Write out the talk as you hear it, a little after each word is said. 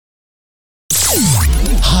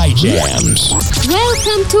High Jams.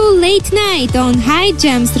 Welcome to Late Night on High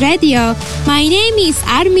Jams Radio. My name is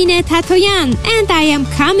Armine Tatoyan and I am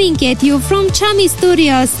coming at you from Chami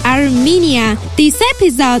Studios, Armenia. This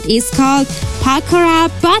episode is called Pakora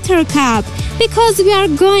Buttercup because we are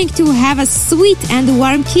going to have a sweet and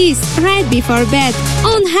warm kiss right before bed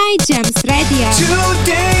on High Jams Radio.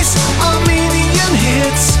 Today's Armenian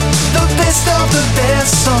hits, the best of the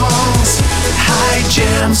best songs. High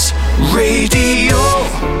Jams Radio.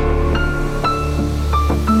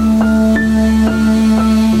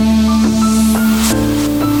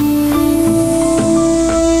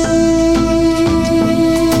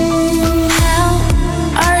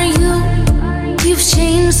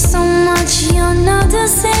 So much, you're not the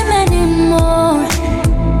same anymore.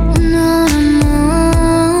 No, no.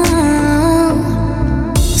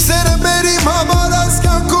 Seni benim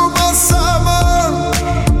havalasken kumasama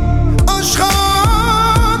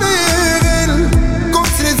Aşkın il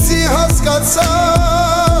Kutritsi haskatsa.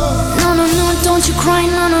 No, no, no, don't you cry.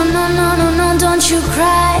 No, no, no, no, no, no, don't you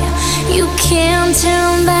cry. You can't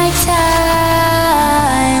turn back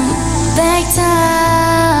time. Back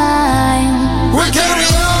time. We'll carry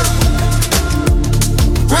on.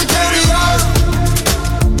 We'll carry on.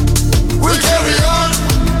 We'll carry on.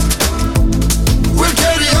 We'll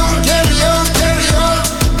carry on, carry on, carry on.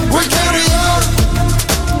 We'll carry on.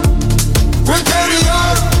 We'll carry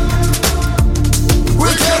on.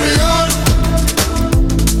 We'll carry on.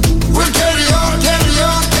 We'll carry on, carry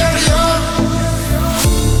on, carry on.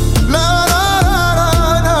 La la la la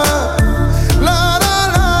la la la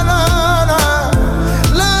la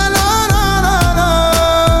la la la la.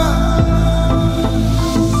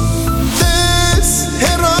 This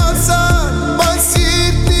herazan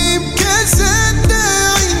basitim kesende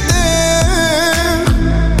inde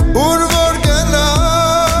urvar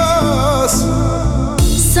galas.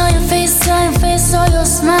 Saw your face, saw your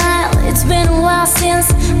smile. It's been a while since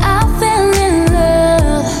I fell in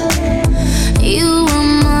love. You were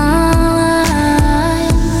mine.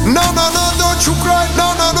 No, no, no, don't you cry. No,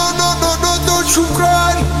 no, no, no, no, no, don't you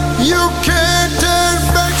cry. You can't turn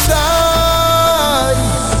back time.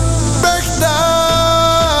 Back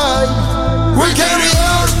time. We'll carry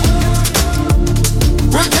on.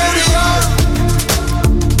 We'll carry on.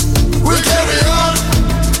 We'll carry on.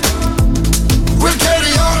 We'll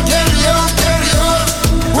carry on, carry on, carry on.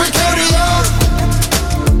 We'll carry on.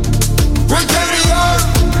 We'll carry on.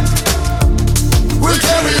 We'll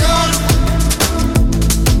carry on.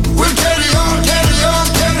 We'll carry on, carry on,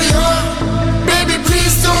 carry on. Baby,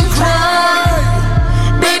 please don't cry.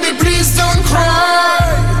 Baby, please don't cry.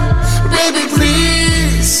 Baby,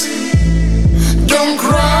 please don't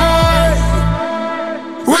cry.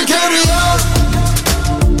 We'll carry on.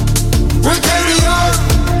 We'll carry on.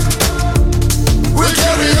 We'll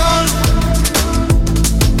carry on.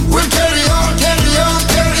 We'll carry on, carry on,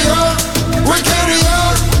 carry on. We'll carry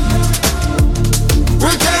on.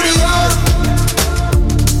 We'll carry on.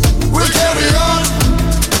 We'll carry on.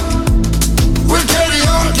 We'll carry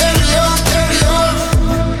on, carry on, carry on.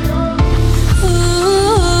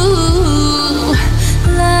 Ooh,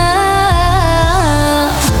 love,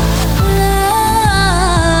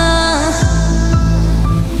 love.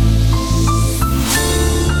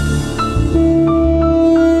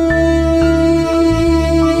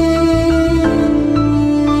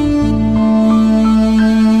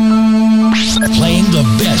 Playing the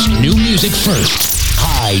best new music first.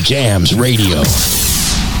 High Jams Radio.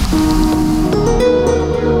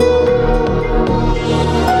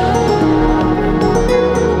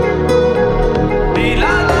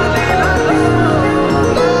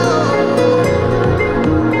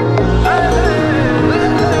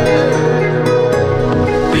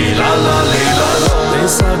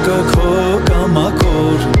 Տեսակը քո կամ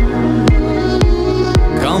ակոր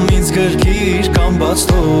Կամ ինձ գրկիր կամ բաց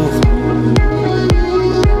թող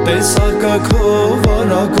Տեսակը քո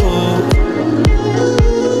վարակով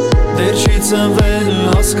Դեր չի ծնվել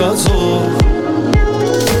հասկացող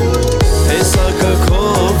Տեսակը քո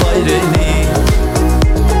վայրենի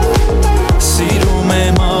Սիրում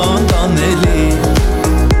եմ անտանելի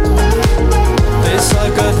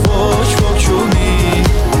Տեսակը ոչ ոք չունի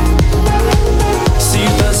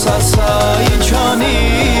Սիրտս ասա ինչ անի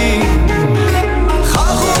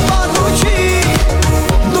Խաղով առոչի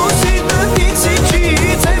Դու սիրտդ ինձ իջի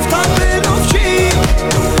Ձև թանվելով չի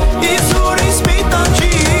Իզորիս մի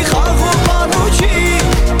տանջի Խաղով առոչի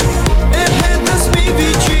Էր հետս մի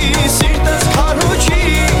վիճի Սիրտս քա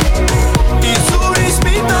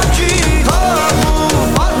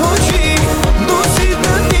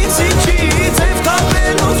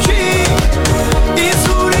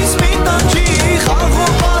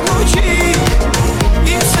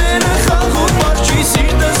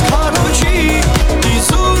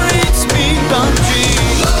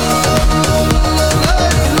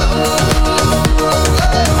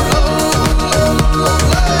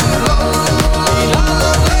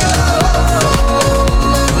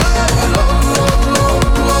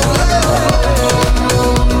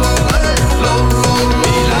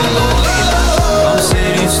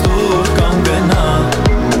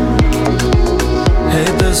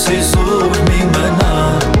սիրտս իզուր մի մնա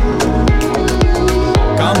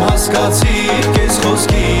Կամ հասկացիր կեզ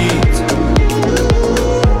խոսքիդ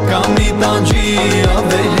Կամ մի տանջի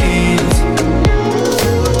ավելիդ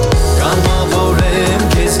Կամ ավորեմ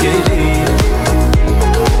կեզ գերի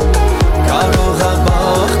Կարող է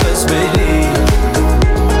բախտս բերի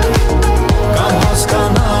Կամ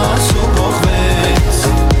հասկանաս ու փոխվեց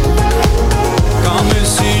Կամ է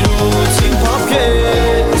սիրուց իմ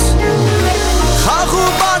պապկեց Խաղու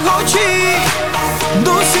բարհոչի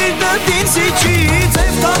Դու սիրտդ ինձ իջի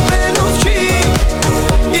Ձև թապելով չի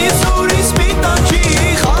Իզուրիս մի տանջի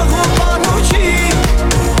Խաղու բարհոչի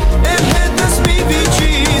Եմ հետս մի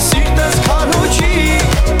վիճի Սիրտս քարոչի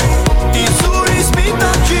Իզուրիս մի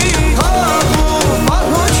տանջի Խաղու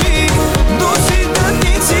բարհոչի Դու սիրտդ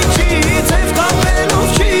ինձ իջի Ձև թապելով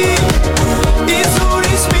չի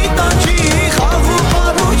Իզուրիս մի տանջի Խաղու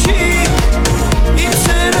բարհոչի Իմ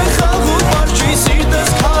սերը խաղու բարջի Սիրտս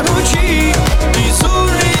քարոչի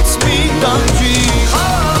Իզուրից մի տանջի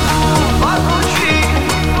Խաղու բարհոչի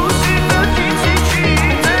Դու սիրտդ ինձ իջի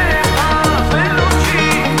Ձև թապելով չի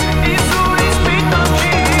Իզուրից մի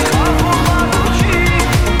տանջի Խաղու բարհոչի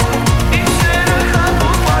Իմ սերը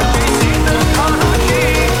խաղու բարջի Սիրտս քարոչի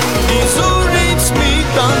Իզուրից մի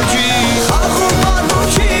տանջի Խաղու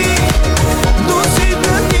բարհոչի Դու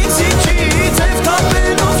սիրտդ ինձ իջի Ձև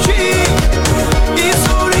թապելով չի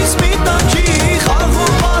Իզուրից մի տանջի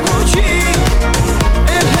Խաղու բարհոչի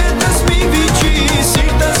Եմ հետս մի վիճի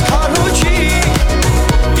Սիրտս քարոչի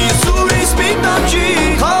Իզուրից մի տանջի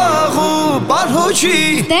Խաղու բարհոչի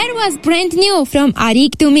That was brand new from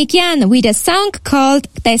Arik Dumikyan with a song called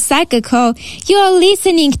Tesakako. You are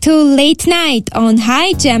listening to Late Night on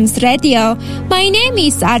High Gems Radio. My name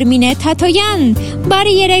is Armine Tatoyan.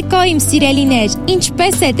 Բարի երեկո իմ սիրելիներ,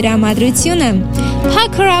 ինչպես է տրամադրությունը?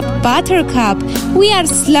 Pucker up Buttercup. We are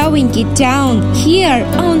slowing it down here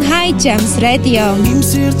on High Gems Radio. Իմ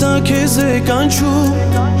սիրտը քեզ է կանչում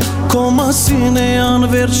Քո մասին է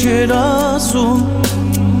անվերջ երազում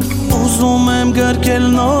Ուզում եմ գրկել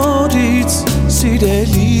նորից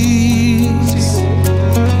սիրելիս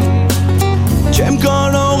Չեմ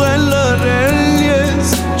կարող էլ լրել ես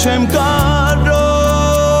Չեմ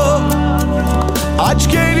կարող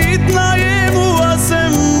Աչքերիդ նայեմ ու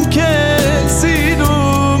ասեմ քեզ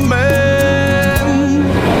սիրում եմ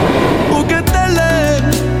Ու գտել եմ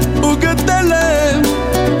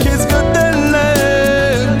Քեզ գտել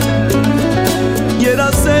եմ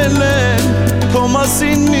Երազել եմ Քո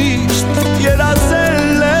մասին միշտ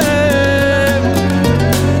երազել եմ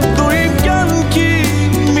Դու իմ կյանքի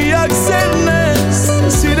միակ սերն ես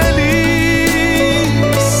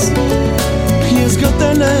սիրելիս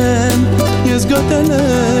Ես գտել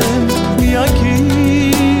եմ միակիս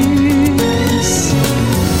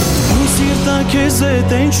Իմ սիրտը քեզ է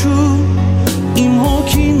տենչում Իմ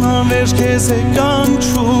հոգին անվերջ քեզ է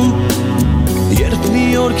կանչում Երբ մի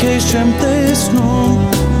օր քեզ չեմ տեսնում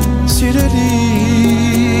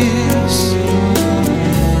Սիրելիս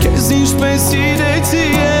Քեզ ինչպես սիրեցի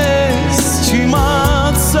ես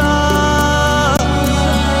չիմացա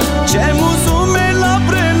Չեմ ուզում էլ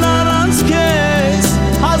ապրել առանց քեզ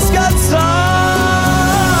հասկացա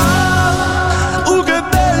Ու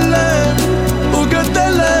գտել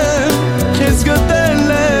եմ Քեզ գտել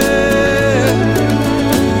եմ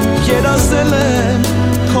Երազել եմ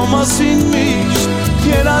Քո մասին միշտ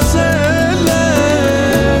երազել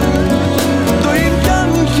եմ Դու իմ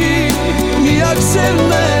կյանքի միակ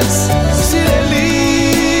սերն ես սիրելիս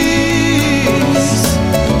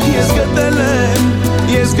Ես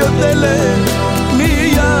գտել եմ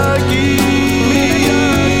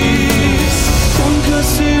միակիս Կոնքը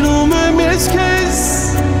սիրում եմ ես քեզ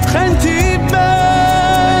խենթի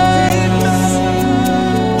պես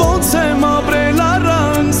Ոնց եմ ապրել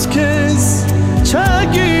առանց քեզ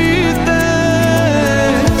չգիտես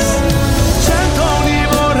Չեմ թողնի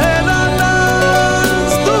որ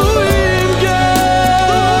հեռանաս դու իմ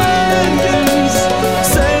կես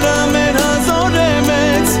Սերը մեր հազոր է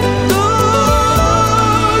մեծ դու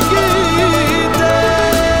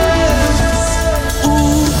գիտես Ու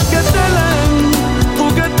գտել եմ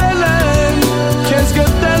քեզ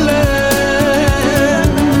գտել եմ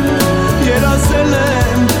Երազել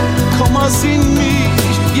եմ քո մասին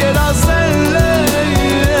միշտ երազել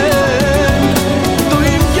եմ Դու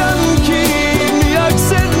իմ կյանքի միակ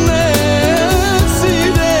սերն ես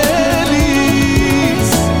սիրելիս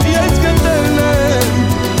Ես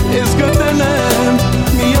գտել եմ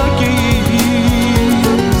միակիս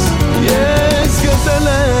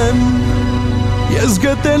Ես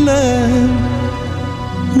գտել եմ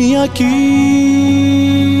միակիս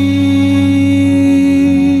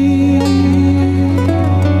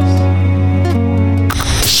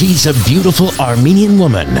She's a beautiful Armenian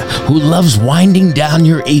woman who loves winding down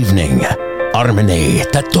your evening. Armine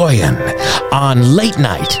Tatoyan on Late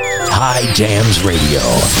Night High Jams Radio.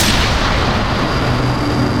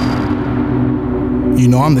 You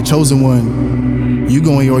know I'm the chosen one. You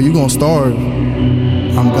gonna starve.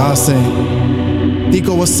 I'm God sent.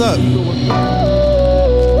 Tico, what's up?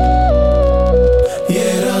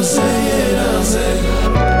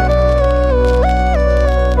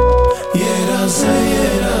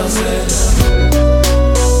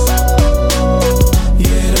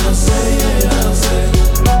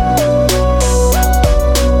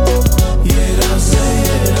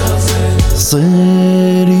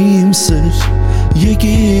 Սերիմ սեր,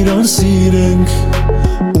 եկիր արսիրենք,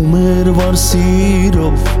 ու մեր վար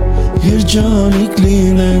սիրով երջանիկ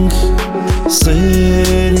լինենք։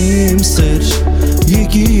 Սերիմ սեր,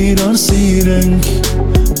 եկիր արսիրենք,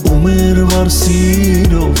 ու մեր վար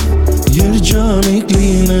սիրով երջանիկ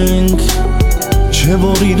լինենք։ Չէ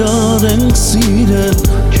որ իրար ենք սիրել,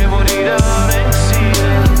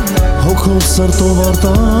 հոգով սրտով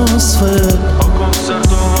արտասվել,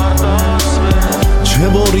 Չէ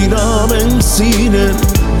որ իրար ենք սիրել,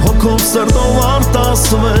 հոգով սրտով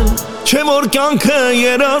արտասվել, Չէ որ կյանքը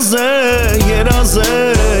երազ է, երազ է,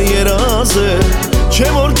 երազ է, Չէ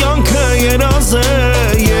որ կյանքը երազ է,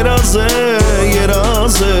 երազ է,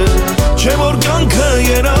 երազ է, Չէ որ կյանքը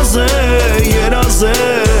երազ է, երազ է,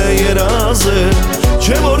 երազ է,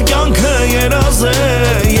 Չէ որ կյանքը երազ է,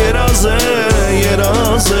 երազ է,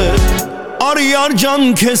 երազ է, Ariyar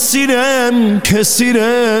can kesirem,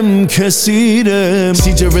 kesirem, kesirem.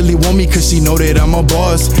 She just really want me cause she know that I'm a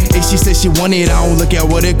boss. If she said she want it, I don't look at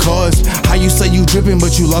what it costs. How you say you drippin'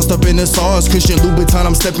 but you lost up in the sauce. Christian Louboutin,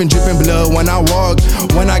 I'm steppin' drippin' blood when I walk.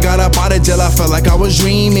 When I got up out of jail, I felt like I was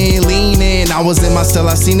dreaming, leaning. I was in my cell,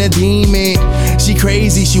 I seen a demon. She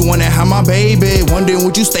crazy, she wanna have my baby. Wondering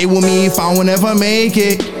would you stay with me if I would never make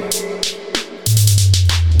it.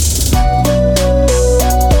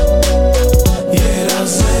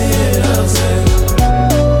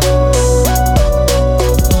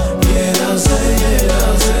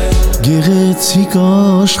 Գեղեցիկ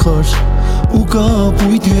աշխարհ ու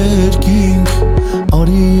կապույտ երկինք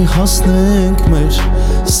Արի հասնենք մեր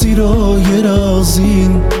սիրո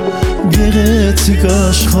երազին Գեղեցիկ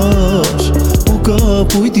աշխարհ ու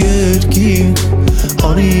կապույտ երկինք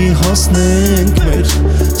Արի հասնենք մեր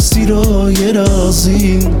սիրո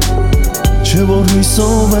երազին Չէ որ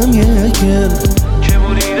հույսով եմ եկել Չէ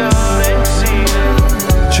որ իրար ենք սիրել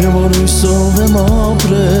Չէ որ հույսով եմ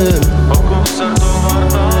ապրել Հոգով սրտով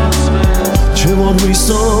արտասվել Չէ որ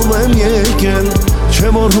հույսով եմ եկել, չէ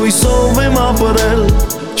որ հույսով եմ ապրել,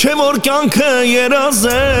 չէ որ կյանքը երազ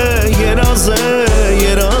է, երազ է,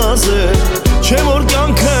 երազ է, չէ որ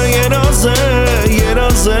կյանքը երազ է,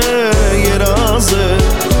 երազ է, երազ է,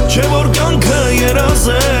 չէ որ կյանքը երազ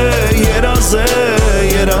է, երազ է,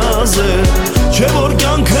 երազ է, չէ որ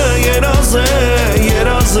կյանքը երազ է,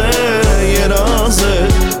 երազ է, երազ է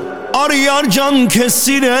Ariyar can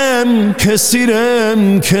kesirem,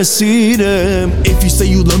 kesirem, kesirem. If you say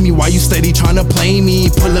you love me, why you steady tryna play me?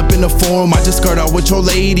 Pull up in the forum, I just skirt out with your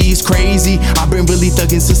ladies. Crazy, I've been really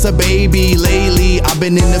thugging since a baby. Lately, I've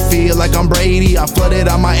been in the field like I'm Brady. I flooded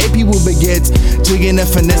out my AP with baguettes. Jigging and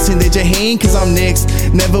finessing the Jahan cause I'm next.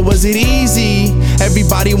 Never was it easy.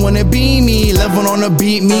 Everybody wanna be me. Level on the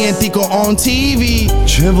beat, me and Tico on TV.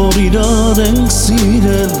 Չէ որ իրար ենք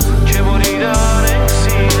սիրել Չէ որ իրար ենք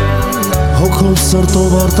սիրել Հոգով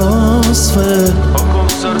սրտով արտասվել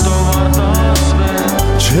Հոգով սրտով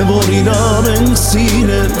արտասվել Չէ որ իրար ենք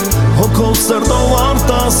սիրել Հոգով սրտով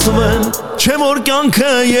արտասվել Չէ որ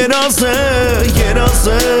կյանքը երազ է, երազ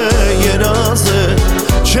է, երազ է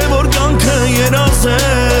Չէ որ կյանքը երազ է,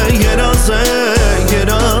 երազ է,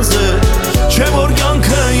 երազ է Չէ որ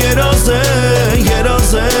կյանքը երազ է,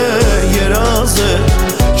 երազ է, երազ է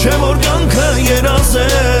Չէ որ կյանքը երազ է,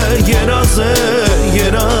 երազ է,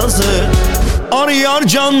 երաz է Ariyar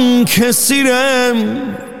can kesirem,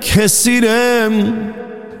 kesirem,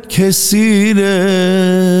 kesirem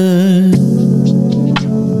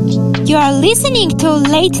You are listening to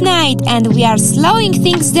Late Night and we are slowing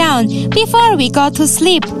things down before we go to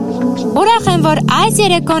sleep. Ուրախ եմ, որ այս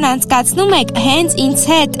երեկոն անցկացնում եք հենց ինձ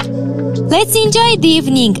հետ. Let's enjoy the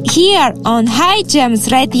evening here on High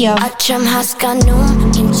Jams Radio. Չեմ հասկանում,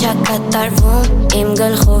 ինչա կատարվում իմ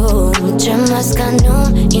գլխում Չեմ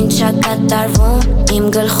հասկանում, ինչա կատարվում իմ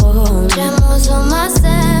գլխում Չեմ ուզում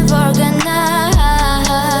ասել, որ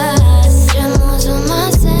գնաս Չեմ ուզում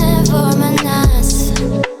ասել, որ մնաս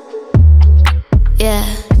Yeah,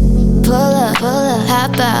 pull up,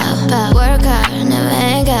 hop out Work hard, never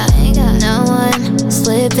hang out No, I'm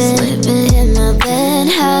sleeping in my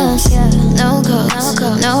penthouse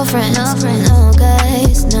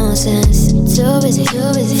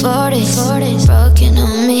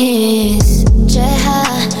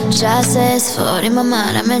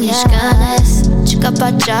համար ամեն ինչ կանես Չկա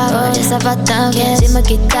պատճառ, որ ես ավատամ քեզ Իմը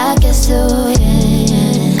գիտակ ես դու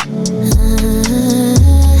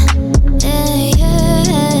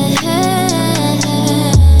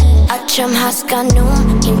Չեմ հասկանում,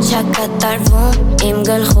 ինչա կատարվում իմ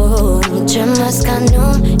գլխում Չեմ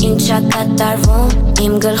հասկանում, ինչա կատարվում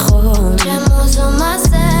իմ գլխում Չեմ ուզում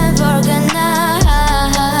ասել, որ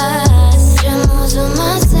գնաս Չեմ ուզում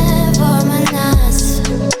ասել, որ մնաս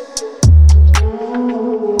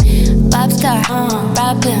Popstar,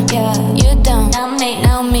 problem, yeah You don't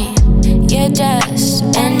know me You just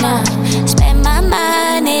and spend my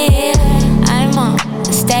money I'm on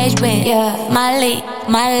the stage with my lead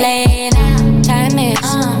My lane, time is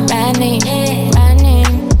running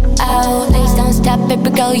out Please don't stop, baby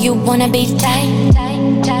girl, you wanna be tight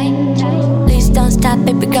Please don't stop,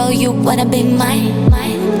 baby girl, you wanna be mine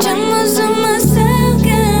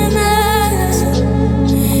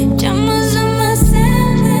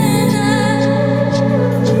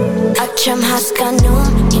Չեմ հասկանում,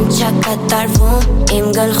 ինչա կատարվում իմ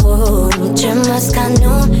գլխում Չեմ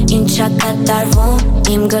հասկանում, ինչա կատարվում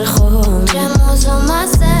իմ գլխում Չեմ ուզում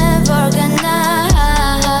ասել, որ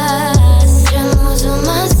գնաս Չեմ ուզում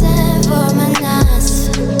ասել, որ մնաս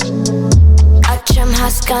Չեմ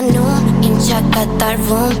հասկանում, ինչա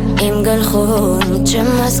կատարվում իմ գլխում Չեմ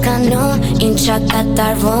հասկանում, ինչա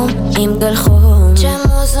կատարվում իմ գլխում Չեմ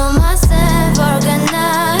ուզում ասել, որ գնաս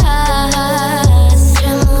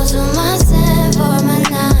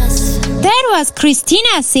There was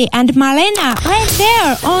Christina C. and Malena right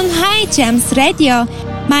there on High Gems Radio.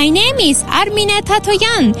 My name is Armine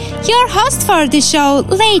Tatoyan, your host for the show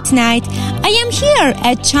Late Night. I am here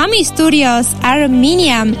at Chami Studios,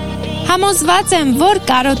 Armenia. Համոզված եմ, որ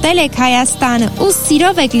կարոտել եք Հայաստանը ու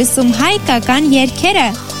սիրով եք լսում հայկական երգերը.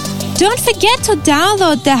 Don't forget to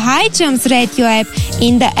download the High Gems Radio app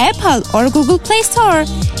in the Apple or Google Play Store.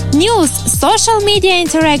 News, social media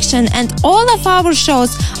interaction, and all of our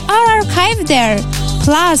shows are archived there.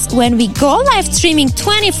 Plus, when we go live streaming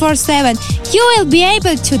 24/7, you will be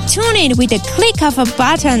able to tune in with a click of a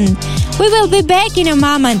button. We will be back in a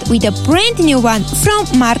moment with a brand new one from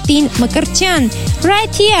Martin Mkrtchyan,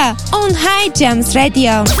 right here on High Gems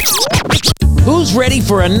Radio. Who's ready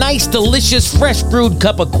for a nice, delicious, fresh brewed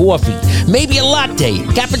cup of coffee? Maybe a latte,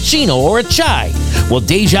 cappuccino, or a chai? Well,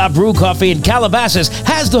 Deja Brew Coffee in Calabasas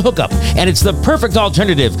has the hookup, and it's the perfect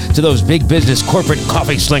alternative to those big business corporate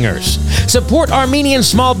coffee slingers. Support Armenian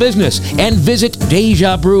small business and visit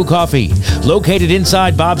Deja Brew Coffee. Located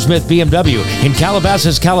inside Bob Smith BMW in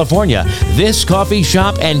Calabasas, California, this coffee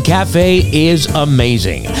shop and cafe is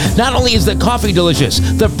amazing. Not only is the coffee delicious,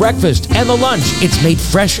 the breakfast and the lunch, it's made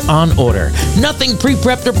fresh on order. Nothing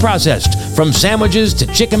pre-prepped or processed. From sandwiches to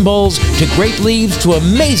chicken bowls to grape leaves to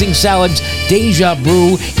amazing salads, Deja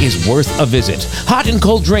Brew is worth a visit. Hot and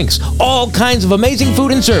cold drinks, all kinds of amazing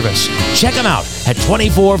food and service. Check them out at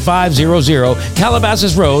 24500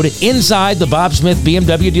 Calabasas Road inside the Bob Smith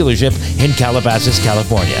BMW dealership in Calabasas,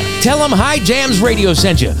 California. Tell them High Jams Radio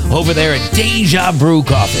sent you over there at Deja Brew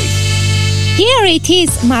Coffee. Here it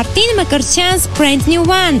is, Martin Mkrtchyan's brand new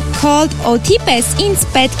one called Otipes in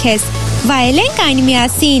Spetkes. Վայելենք այն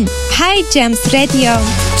միասին High Gems Radio.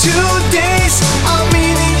 Today's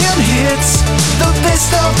Armenian hits, the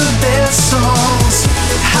best of the best songs.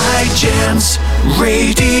 High Gems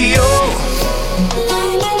Radio.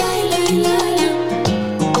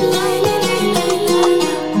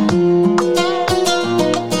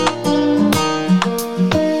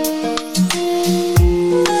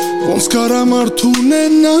 Ոնց կարամ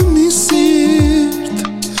արդունենամ մի սիրտ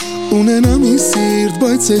Ունենամ մի սիրտ,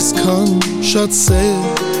 բայց այսքան շատ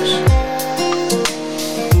սեր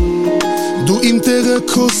Դու իմ տեղը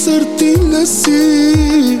քո սրտին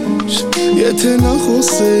լսիր Եթե նա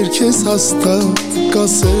խոսեր, քեզ հաստատ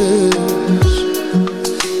կասեր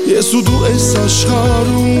Ես ու դու այս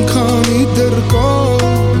աշխարհում քանի դեռ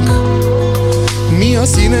կանք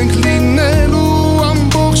Միասին ենք լինելու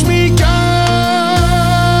ամբողջ մի կյանք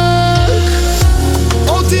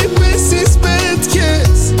Օտիպես ես պետք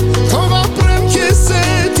ես Թող ապրեմ քեզ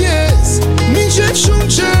հետ ես Մինչև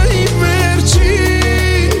շունչը իմ վերջին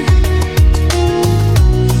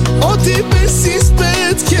Օտիպես ես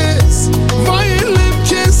պետք ես Վայելեմ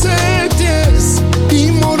քեզ հետ ես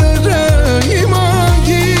Իմ օրերը իմ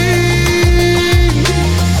անգին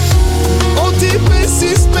Օտիպես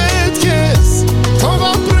ես պետք ես Թող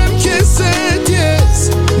ապրեմ քեզ հետ ես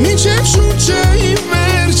Մինչև շունչը իմ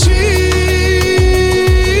վերջին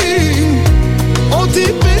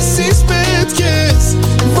Օտիպես ես պետք ես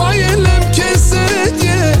Վայելեմ քեզ հետ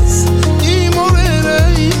ես Իմ օրերը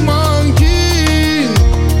իմ անգին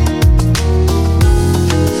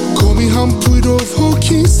Քո մի համբույրով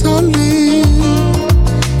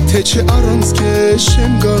Չէ առանց քեզ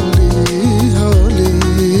չեմ գալի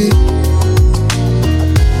հալի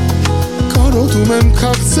Կարոտում եմ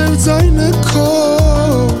քաղցել ձայնը քո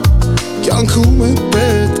Կյանքում է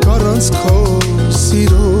պետք առանց քո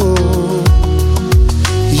սիրո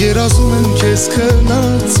Երազում եմ քեզ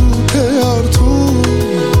քնած ու թե արդու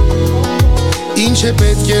Ինչ է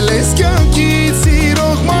պետք է լես կյանքից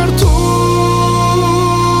սիրող մարդու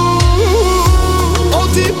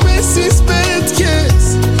Օդի պես ինձ պետք ես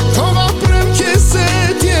Թող ապրեմ քեզ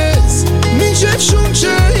հետ ես Մինչև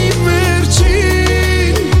շունչը իմ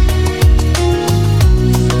վերջին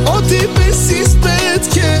Օդի պես ինձ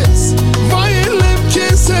պետք ես Վայելեմ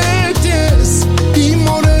քեզ հետ ես Իմ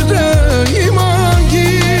օրերը իմ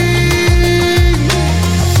անգին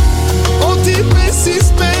Օդի պես ինձ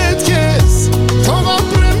պետք ես Թող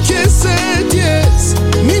ապրեմ քեզ հետ ես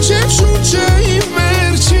Մինչև շունչը իմ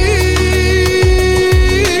վերջին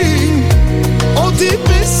Օդի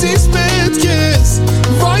պես ինձ պետք ես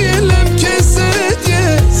Վայելեմ քեզ հետ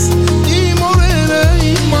ես Իմ օրերը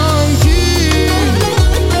իմ անգին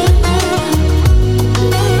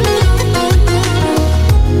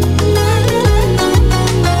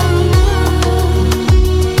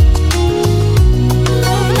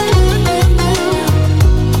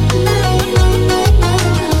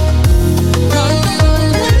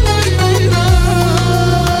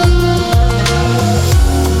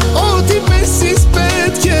Օդի պես ինձ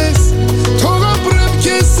պետք ես Թող ապրեմ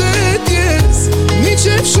քեզ հետ ես Մինչև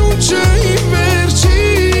շունչը իմ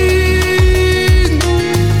վերջին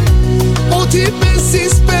Օդի պես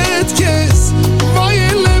ինձ պետք ես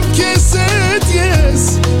Վայելեմ քեզ հետ ես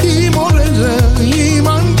Իմ օրերը իմ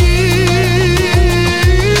անգին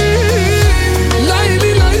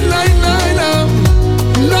Լայլի լայ լայ լայ լամ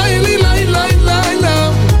Լայլի լայ լայ լայ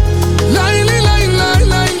լամ Լայլի լայ լայ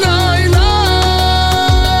լայ լայ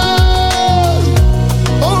լամ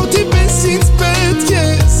Օդի պես ինձ պետք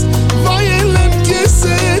ես Վայելեմ քեզ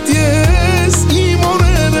հետ ես Իմ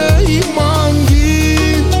օրերը իմ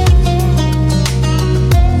անգին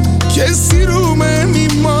Քեզ սիրում եմ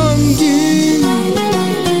իմ անգին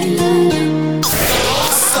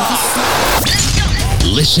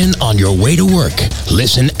Listen on your way to work,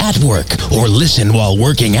 listen at work, or listen while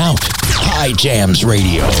working out. High Jams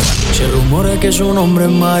Radio. Se rumora que su nombre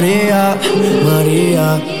es María,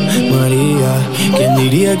 María, María. ¿Quién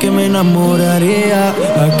diría que me enamoraría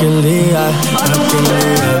aquel día, aquel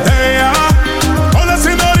día? Hey, hola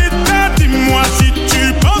señorita, dis-moi si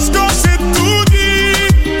tu penses qu'on s'est tout dit.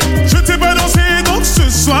 Je t'ai pas dansé, donc ce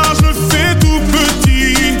soir je le fais tout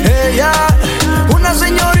petit. Ella, una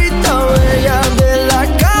señorita bella de la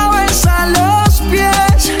cabeza a los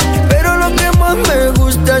pies. Pero lo que más me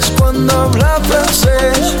gusta es cuando habla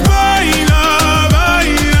francés. Baila,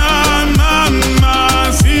 baila,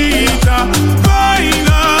 mamacita.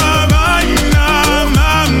 Baila, baila,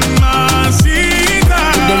 mamacita.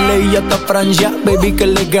 De ley hasta Francia, baby, qué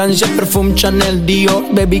elegancia. Perfume Chanel, Dior,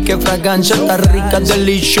 baby, qué fragancia. Está rica,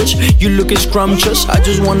 delicious, you look scrumptious. I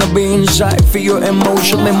just wanna be inside, feel your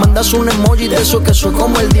emotion. Me mandas un emoji de eso que soy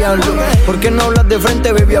como el diablo. ¿Por qué no hablas de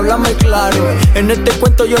frente, baby? Háblame claro. En este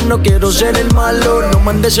cuento yo no quiero ser el malo. No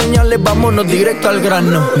mandes señales, vámonos directo al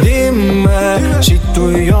grano. Dime si tú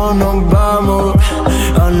y yo nos vamos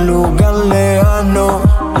al lugar lejano.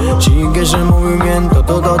 Sigue ese movimiento,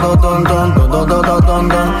 todo, todo, todo, todo, todo, todo, todo.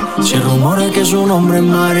 Se rumora que su nombre es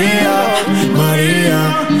María,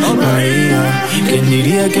 María, María. ¿Quién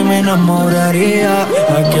diría que me enamoraría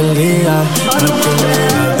aquel día, aquel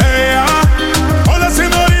día? Hey, hola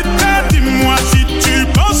señorita, dis-moi si tu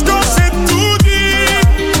penses qu'on s'est tout dit.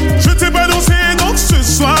 Je t'ai pas dansé, donc ce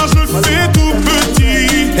soir je le fais tout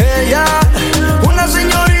petit. Ella, una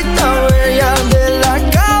señorita bella de la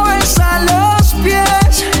cabeza a los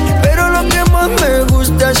pies. Pero lo que más me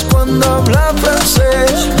gusta es cuando habla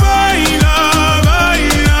francés. Baila,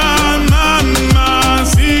 baila,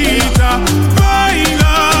 mamacita.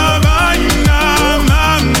 Baila, baila,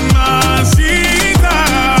 mamacita.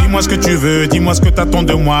 Dis-moi ce que tu veux, dis-moi ce que t'attends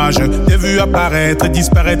de moi. Je t'ai vu apparaître et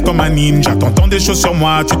disparaître comme un ninja. T'entends des choses sur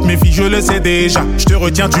moi, tu te méfies, je le sais déjà. Je te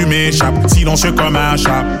retiens, tu m'échappes, silencieux comme un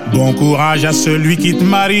chat. Bon courage à celui qui te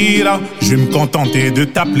mariera. Je vais me contenter de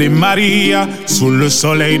t'appeler Maria. Sous le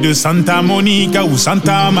soleil de Santa Monica ou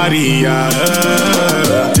Santa Maria.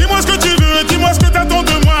 Dis-moi ce que tu veux, dis-moi ce que t'attends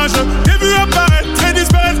de moi. Je t'ai vu apparaître et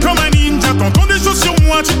disparaître comme un ninja. T'entends des choses sur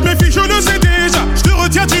moi, tu te méfies, je le sais déjà. Je te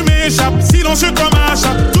retiens, tu m'échappes, silencieux comme un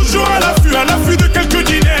chat. Toujours à l'affût de quelques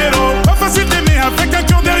dinero. Pas facile d'aimer avec un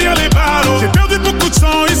cœur derrière les barreaux. J'ai perdu beaucoup de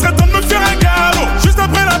sang, il serait temps de me faire un galop. Juste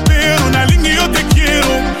après la paix, on a ligné yo te quiero.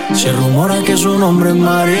 Se rumora que su nombre es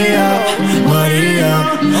María,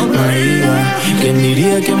 María, María. ¿Quién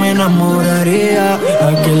diría que me enamoraría María,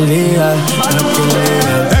 aquel día.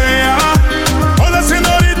 Hola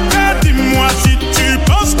señorita, dis-moi si tu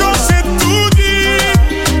penses qu'on s'est tout dit.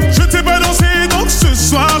 Je t'ai pas dansé, donc ce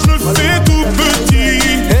soir je le fais tout petit.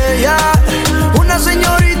 Ella, una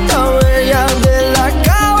señorita bella de la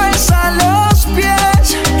cabeza a los pies,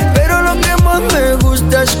 pero lo que más me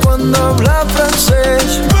gusta es cuando habla francés.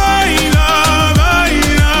 Baila,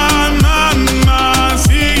 baila,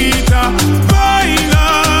 mamacita. Baila,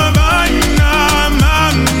 baila,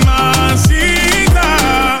 mamacita.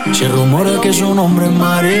 Se rumora que su nombre es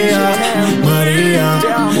María, María,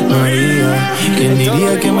 María. ¿Quién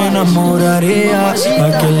diría que me enamoraría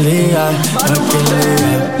aquel día, aquel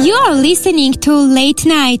día? You are listening to Late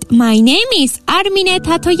Night. My name is Armine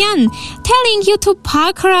Tatoyan, telling you to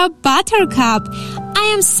pucker up Buttercup. I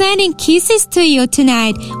am sending kisses to you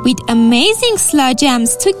tonight with amazing slow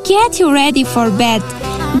jams to get you ready for bed.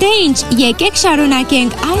 Դե ինչ, եկեք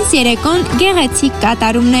շարունակենք այս երեկոն գեղեցիկ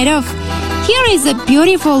կատարումներով. Here is a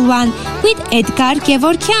beautiful one with Edgar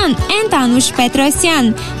Gevorkyan and Anush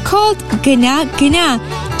Petrosyan called Gna Gna.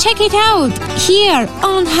 Check it out here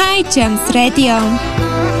on High Gems Radio.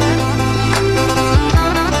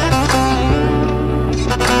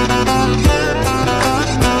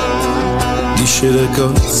 Գիշերը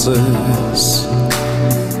կարծես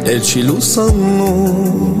էլ չի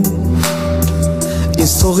լուսանում,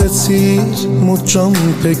 ինձ թողեցիր մոտ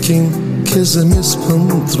ճամփեքին, քեզ եմ ես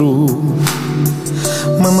փնտրում,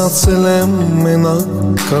 մնացել եմ մենակ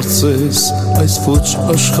կարծես այս ոչ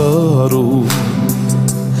աշխարհում,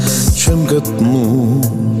 չեմ գտնում,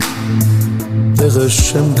 տեղս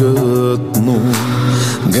չեմ գտնում,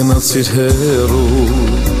 գնացիր հեռու,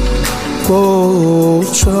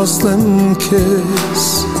 ոչ հասնեմ քեզ,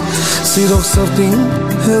 սիրող սրտին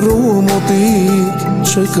հեռու մոտիկ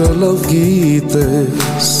չկա լավ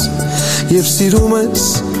գիտես, և սիրում ես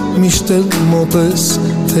միշտ էլ մոտ ես,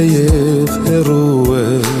 թեև հեռու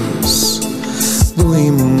ես, դու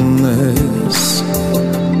իմն ես,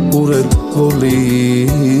 ուր էլ որ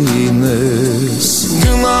լինես,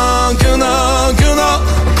 գնա, գնա, գնա,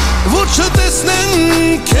 որ չտեսնեմ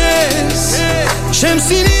քեզ, չեմ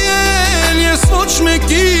սիրի ես ոչ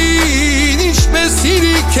մեկին, ինչպես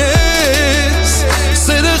սիրի քեզ,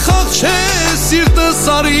 սերը խաղ չէ, սիրտը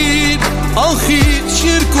սարիր, անխիտ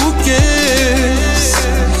երկու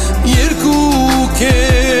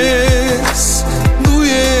կես, դու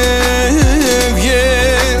և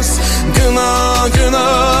ես, գնա, գնա,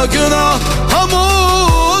 գնա,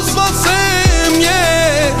 համոզված եմ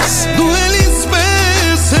ես, դու էլ ինձ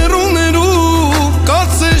պես հեռուներու,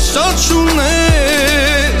 կարծես շատ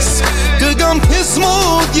չունես, կգամ քեզ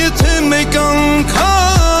մոտ, եթե մեկ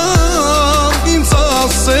անգամ ինձ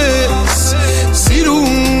ասես,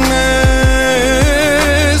 սիրում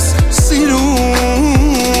ես,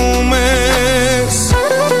 սիրում ես.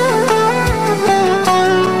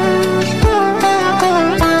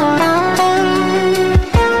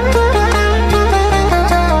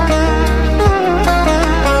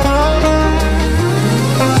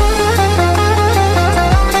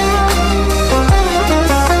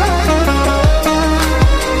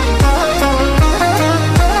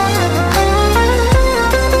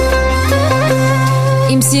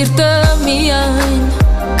 Իմ սիրտը միայն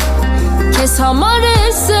քեզ համար է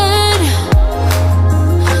սեր,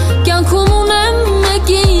 կյանքում ունեմ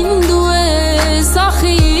մեկին, դու ես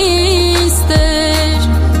ախիստեր,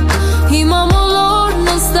 հիմա մոլոր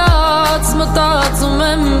նստած մտածում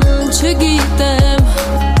եմ, չգիտեմ,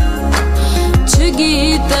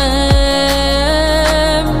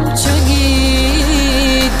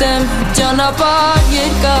 ճանապարհ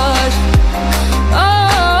երկար,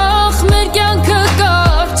 ախ մեր կյանքը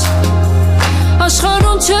կարճ,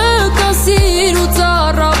 աշխարհում չկա սիրուց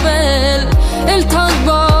առավել, էլ թանկ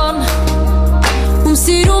բան, ում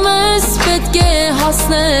սիրում ես պետք է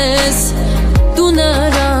հասնես, դու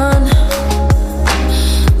նրան,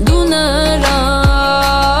 դու նրան,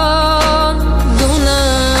 դու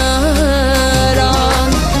նրան,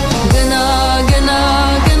 գնա, գնա,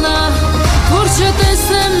 գնա, որ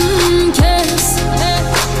չտեսնեմ քեզ,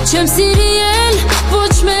 չեմ սիրել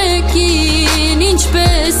ոչ մեկին,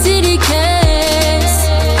 ինչպես սիրի քեզ,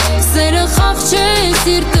 սերը խաղ չէ,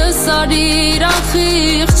 սիրտը սարիր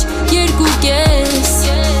անխիղճ, երկու կես,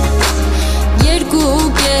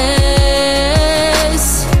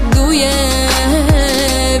 դու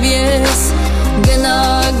և ես, գնա,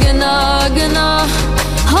 գնա, գնա,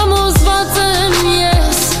 համոզված եմ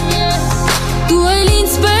ես, դու էլ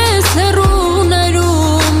ինձ պես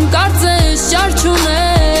հեռուներում, կարծես ճար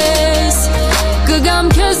չունես, կգամ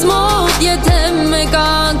քեզ մոտ, եթե մեկ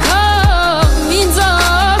անգամ ինձ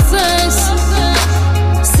ասես,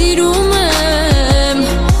 սիրում ես,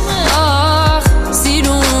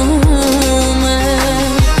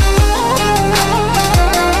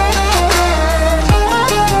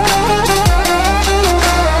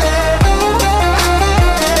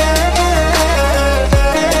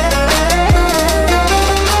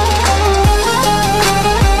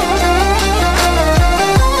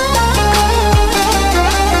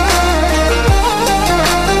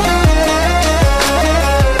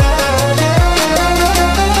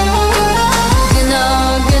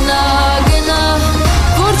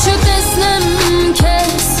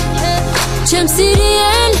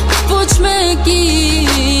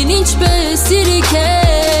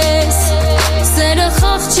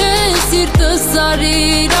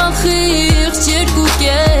 Կերիր անխիղճ երկու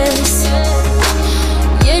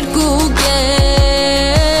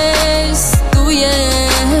կես դու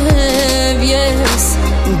և ես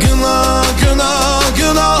Գնա, գնա,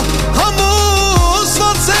 գնա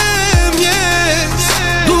համոզված եմ ես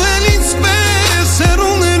Դու էլ ինձ պես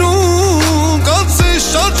հեռուներում կացես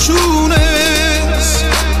շատ չունես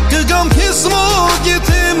Կգամ քեզ մոտ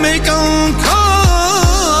եթե մեկ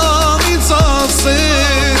անգամ ինձ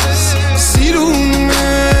ասես Սիրում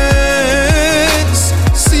ես,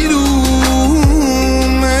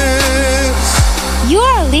 սիրում ես You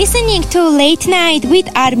are listening to Late Night with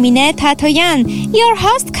Armine Tatoyan, your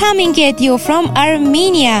host coming at you from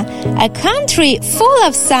Armenia, a country full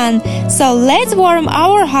of sun. So let's warm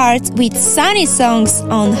our hearts with sunny songs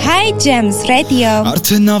on High Gems Radio.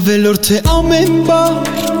 Արդեն ավելորդ է ամեն բան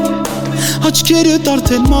Աչքերդ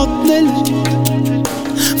արդեն մատնել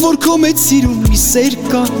Որ քո մեծ սիրում մի սեր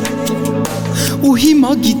կա Ու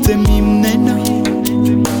հիմա գիտեմ իմն է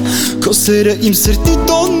Քո սերը իմ սրտի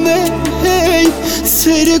տոնն է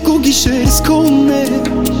Ցերեկ ու գիշերս քոնն է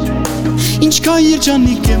Ինչքան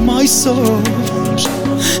երջանիկ եմ այսօր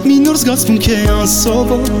Մի նոր զգացմունք է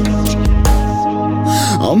անսովոր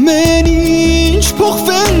Ամեն ինչ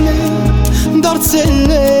փոխվել է Դարձել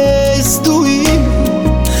ես դու իմ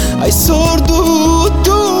Այսօր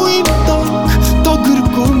դու իմ տակ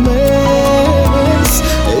գրկում ես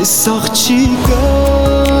Այս աղջիկը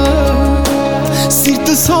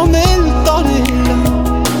Սիրտս համել տարել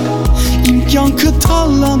Իմ կյանքը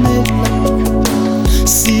թալանել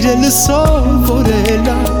Սիրելը սովորել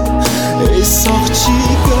Այս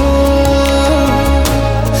աղջիկը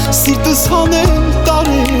Սիրտս համել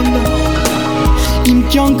տարել Իմ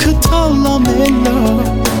կյանքը թալանել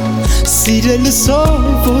Սիրելը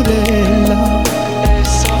սովորել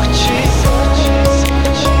Այս աղջիկը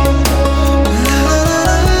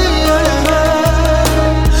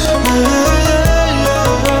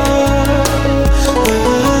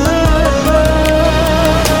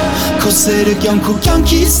Քո սերը կյանքու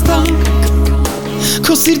կյանքից տակ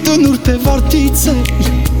Քո սիրտը նուրբ է վարդից է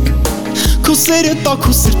Քո սերը տակ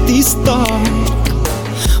ու սրտից տակ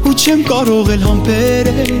Ու չեմ կարող էլ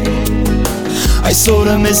համբերել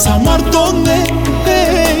Այսօրը մեզ համար տոնն է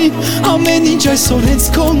Ամեն ինչ այսօր հենց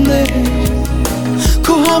քոնն է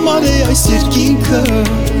Քո համար է այս երկինքը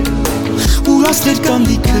Ու ասներ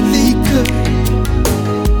կանդիքը լիքը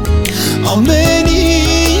Ամեն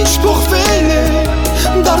ինչ փոխվել է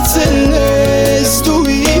Դարձել ես դու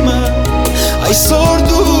իմը Այսօր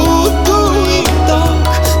դու իմ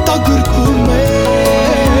տակ գրկում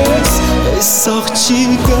ես Այս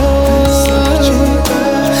աղջիկը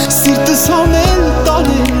Սիրտս համել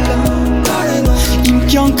տարել Իմ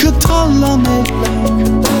կյանքը թալանել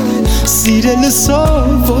Սիրելը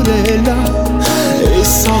սովորել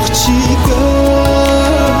Այս աղջիկը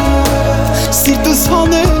Սիրտս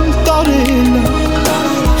համել տարել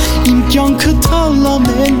Իմ կյանքը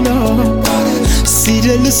թալանել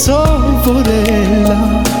Սիրելը սովորել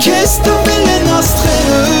Քեզ տվել են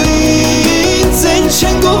աստղերը ինձ Են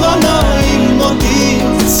չեն գողանա իմ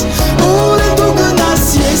մոտից Ուր է դու գնաս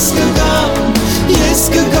ես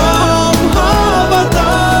կգամ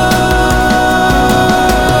հավատալ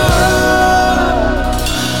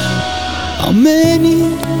Ամեն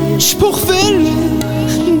ինչ փոխվել է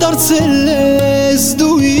Դարձել ես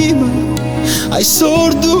դու իմը Այսօր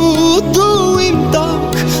դու իմ տակ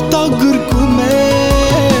գրկում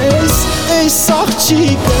ես Այս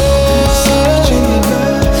աղջիկը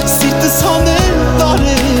Սիրտս հանել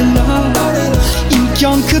տարել Իմ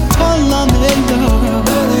կյանքը թալանել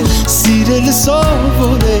Սիրելը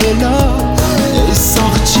սովորել Այս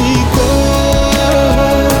աղջիկը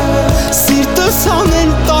Սիրտս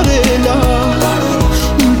հանել տարել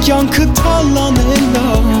Իմ կյանքը թալանել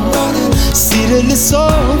Սիրելը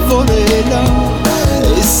սովորել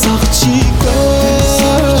Այս աղջիկը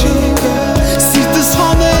Սիրտս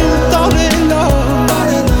հանել տարել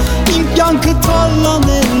Իմ կյանքը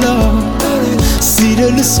թալանել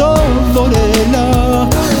Սիրելը սովորել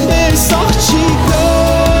Այս աղջիկը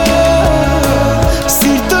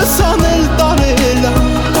Սիրտս հանել տարել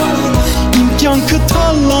Իմ կյանքը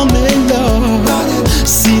թալանել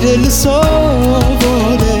Սիրելը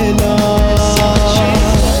սովորել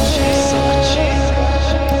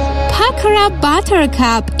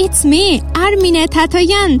Buttercup, it's me, Armine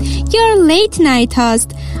Tatoyan, your late night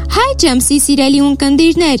host. High Gems-ի սիրելի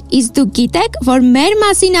ունկնդիրներ, իսկ դուք գիտեք, որ մեր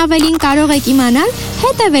մասին ավելին կարող եք իմանալ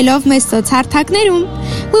հետևելով մեզ սոցհարթակներում։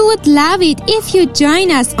 We would love it if you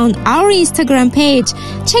join us on our Instagram page.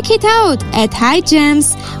 Check it out at Hi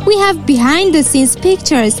Gems. We have behind-the-scenes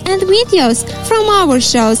pictures and videos from our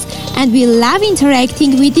shows, and we love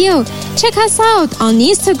interacting with you. Check us out on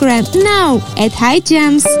Instagram now at Hi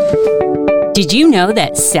Gems. Did you know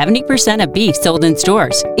that 70% of beef sold in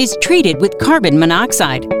stores is treated with carbon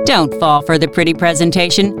monoxide? Don't fall for the pretty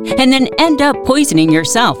presentation and then end up poisoning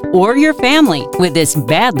yourself or your family with this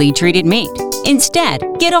badly treated meat. Instead,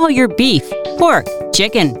 get all your beef, pork,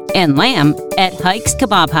 chicken, and lamb at Hikes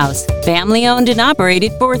Kebab House. Family owned and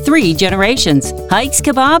operated for 3 generations. Hikes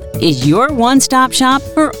Kebab is your one-stop shop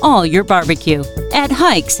for all your barbecue. At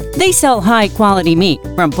Hikes, they sell high-quality meat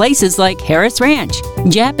from places like Harris Ranch,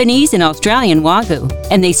 Japanese and Australian Wagyu,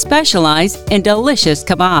 and they specialize in delicious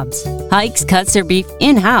kebabs. Hikes cuts their beef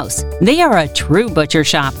in-house. They are a true butcher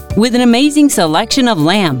shop with an amazing selection of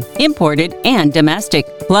lamb, imported and domestic,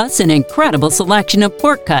 plus an incredible selection of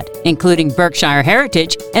pork cut, including Berkshire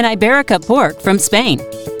Heritage and Iberica pork from Spain.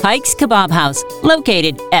 Hikes Kebab House,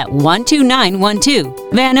 located at 12912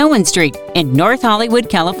 Van Owen Street in North Hollywood,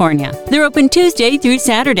 California. They're open Tuesday through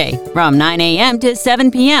Saturday from 9 a.m. to 7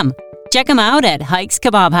 p.m. Check them out at Hikes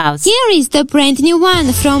Kebab House. Here is the brand new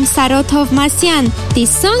one from Saratov Masyan. This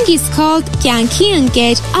song is called Kyanki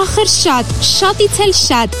Ընկեր, Ախր շատ, շատից էլ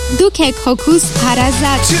շատ, դուք եք հոգուս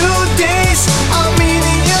հարազատ. Today's a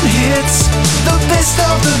million hits, the best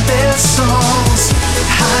of the best songs.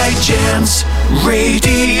 High Gems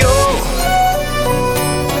Radio.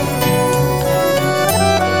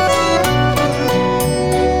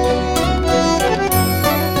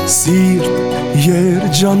 Սիրտ,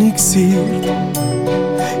 երջանիկ սիրտ,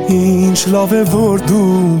 ինչ լավ է որ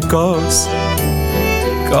դու կաս,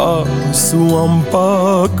 կաս ու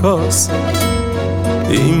անպակաս,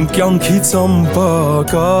 իմ կյանքից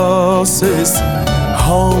անպակաս ես,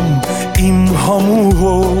 համ իմ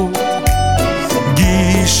համուհով,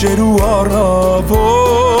 գիշեր ու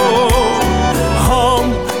առավոտ, համ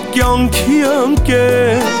կյանքի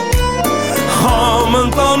ընկեր, համ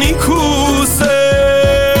ընտանիքուս է,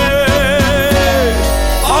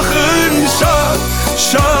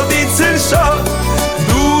 շատից էլ շատ,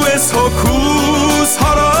 դու ես հոգուս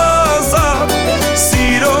հարազատ,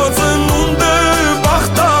 սիրո ծնունդը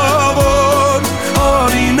բախտավոր,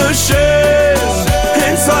 արի նշել,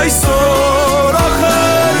 հենց այսօր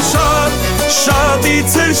ախր շատ,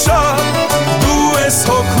 շատից էլ շատ, դու ես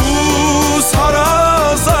հոգուս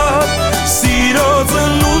հարազատ, սիրո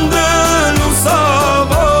ծնունդը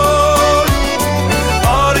լուսավոր,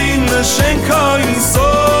 արի նշենք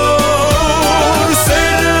այսօր,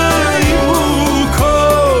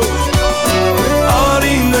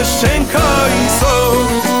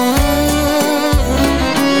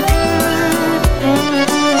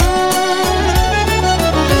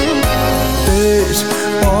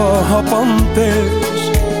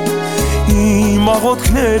 իմ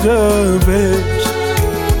աղոթքները վեր,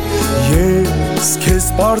 ես քեզ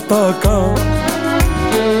պարտական,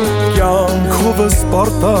 կյանքովս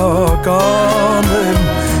պարտական եմ,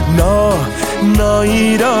 նա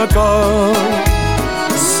իրական,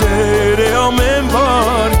 սեր է ամեն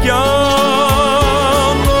վարքյանով,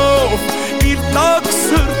 իր տակ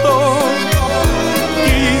սրտով,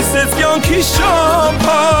 կիսեց կյանքի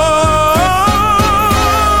շամփան,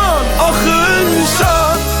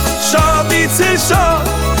 շատից է շատ,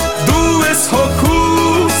 դու ես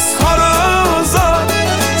հոգուս հարազատ,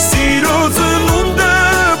 սիրո ծնունդը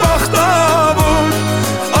բախտավոր,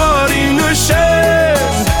 արի նշել,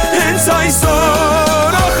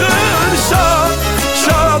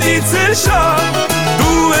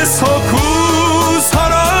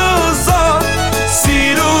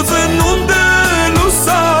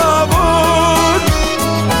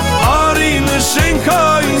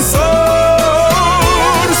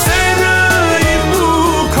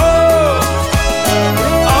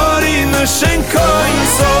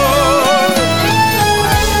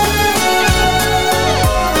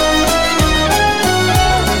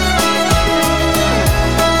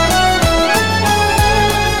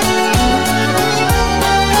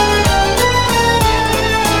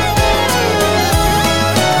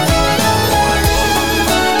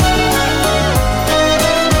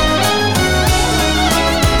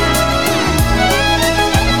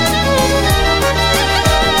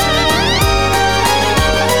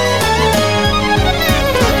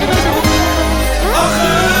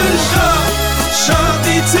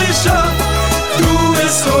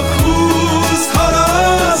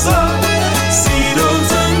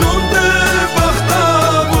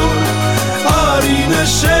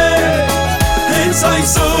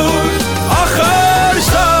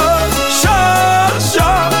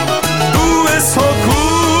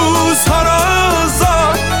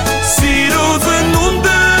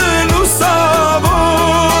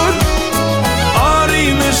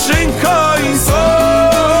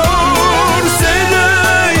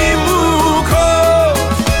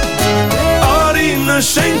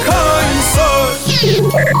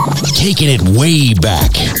 Taking it way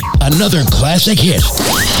back. Another classic hit.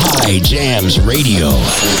 High Jams Radio.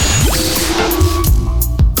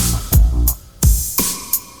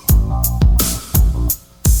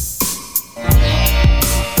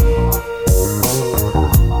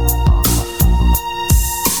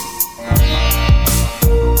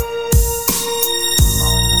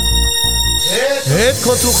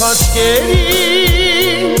 Քո თუ խաչքերի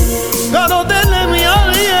գարոդել եմ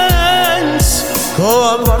յալիենց քո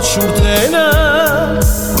անվար շուրթենը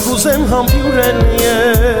կուզեմ համբյուրեն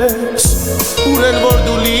ես ուրել որ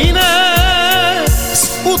դու լինես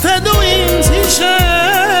ու թե դու ինձ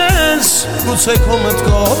հիշես գուցե քո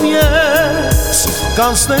մտքով ես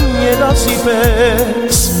կանցնեմ երազի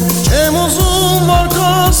պես չեմ ուզում որ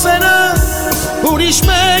քո սերը ուրիշ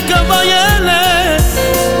մեկը վայել է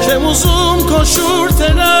չեմ ուզում քո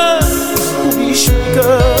շուրթերը ուրիշ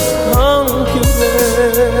մեկը համբյուր է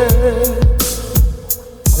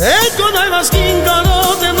Էկո նայվասկին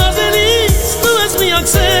կարոտ եմ նազելիս դու ես միակ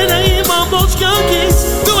սերը իմ ամբողջ կյանքից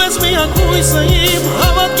դու ես միակ հույսը իմ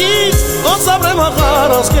հավատքից ոնց ապրեմ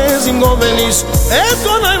ախար ասկեզ իմ գովելիս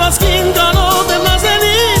Էկո նայվասկին կարոտ եմ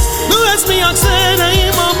նազելիս դու ես միակ սերը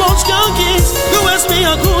իմ ամբողջ կյանքից դու ես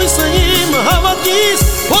միակ հույսը իմ հավատքից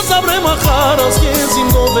ոնց ապրեմ ախար ասկեզ իմ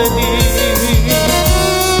գովելիս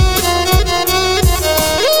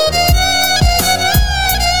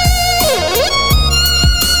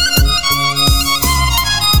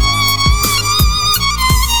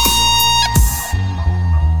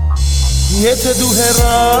Եթե դու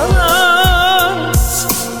հեռանաս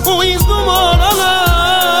ու ինձ դու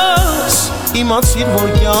մոռանաս իմացիր որ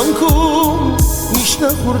կյանքում միշտ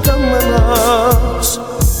խուր կմնաս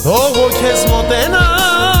Թող որ քեզ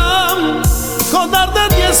մոտենամ քո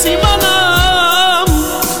դարդդ ես իմանամ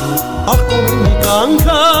աղբոր մեկ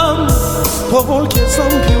անգամ թող որ քեզ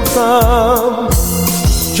ամփյուր տամ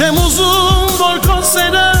Չեմ ուզում որ քո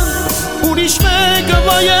սերը ուրիշ մեկը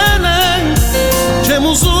վայել է Չեմ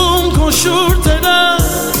ուզում քո շուրթերը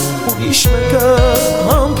ուրիշ մեկը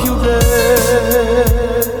համբյուր է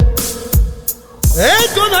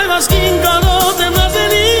Էկո նայվասկին կարոտ եմ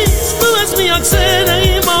նազելիս դու ես միակ սերը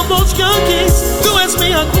իմ ամբողջ կյանքից դու ես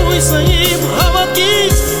միակ հույսը իմ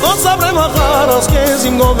հավատքից ոնց ապրեմ ախար ասկեզ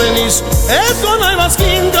իմ գովելիս Էկո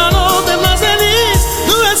նայվասկին կարոտ եմ նազելիս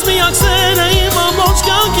դու ես միակ սերը իմ ամբողջ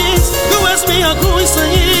կյանքից դու ես միակ հույսը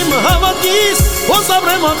իմ հավատքից ոնց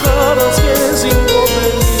ապրեմ ախար ասկեզ իմ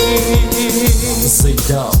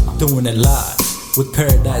Z-Dog, doing it live with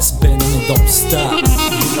Paradise spinning and don't stop.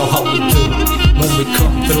 You know how we do when we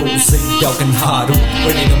come through. Z-Dog and Haru,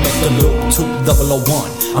 ready to make the loop.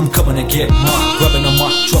 2001, I'm coming to get mine. Grabbing a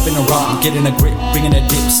mic, dropping a rhyme, getting a grip, bringing it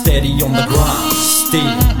deep, steady on the grind.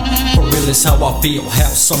 Still, for real is how I feel.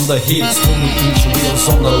 House on the hills, 20-inch wheels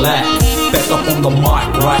on the lap. Back up on the mic,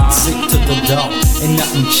 right, sick to the dome. Ain't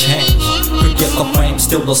nothing changed. Forget the fame,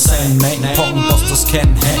 still the same name. Punk busters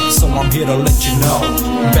can't hang, so I'm here to let you know.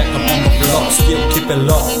 Back up on the floor, still keep it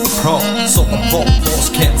low. Pro, so the vocals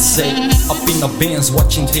can't say. Up in the bins,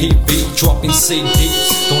 watching TV, dropping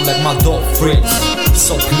CDs. Don't let my door freeze.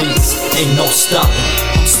 So please, ain't no stopping.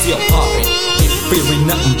 I'm still popping. Ain't fearing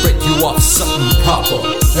nothing, break you off something proper.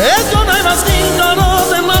 Էկո նայվասկին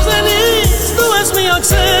կարոտ եմ նազելիս դու ես միակ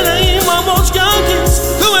սերը իմ ամբողջ կյանքից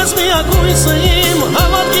դու ես միակ հույսը իմ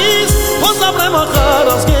հավատքից ոնց ապրեմ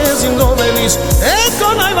ախար ասկեզ իմ գովելիս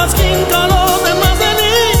Էկո նայվասկին կարոտ եմ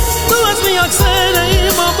նազելիս դու ես միակ սերը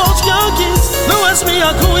իմ ամբողջ կյանքից դու ես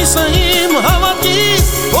միակ հույսը իմ հավատքից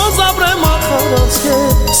ոնց ապրեմ ախար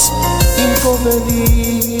ասկեզ իմ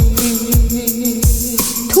գովելիս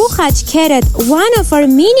Tu Khachkeret, one of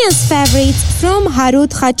Armenians' favorites from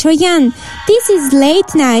Harut Khachoyan. This is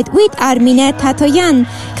Late Night with Armine Tatoyan,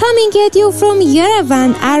 coming at you from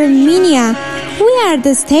Yerevan, Armenia. We are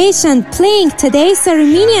the station playing today's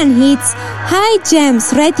Armenian hits, High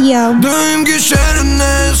Jams Radio.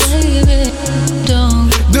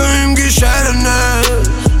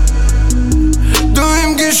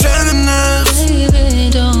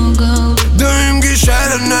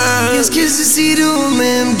 Ես քեզ սիրում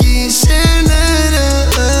եմ գիշերները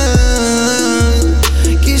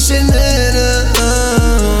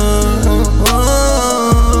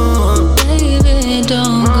Baby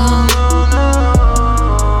don't go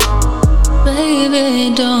Baby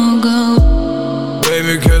don't go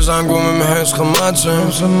Baby քեզ անգում եմ հենց խմացեմ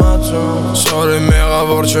Sorry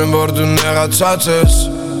մեղավոր չեմ որ դու նեղացած ես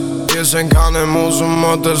Ես ենքան եմ ուզում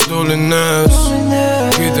մոտս դու լինես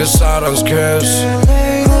Գիտես առանց քեզ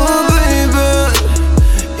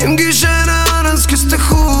Իմ գիշերը առանց քեզ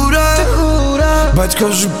տխուր է Բայց քո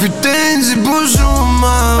ժպիտը ինձ բուժում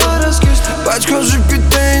է Բայց քո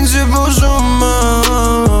շփիթը ինձ բուժում է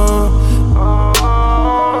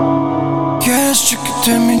Ես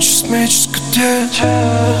չգիտեմ ինչս մեջս կտել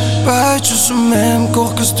Բայց ուզում եմ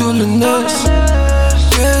կողքս դու լինես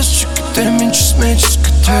Ես չգիտեմ ինչս մեջս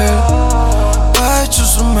կտել Բայց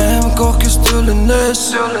ուզում եմ կողքս դու լինես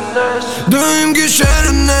Դու իմ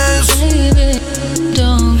գիշերն ես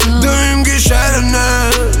Դու իմ գիշերն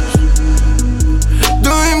ես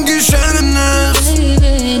Դու իմ գիշերն ես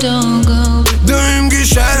Դու իմ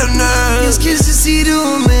գիշերն ես Ես քեզ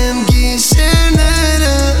սիրում եմ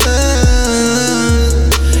գիշերները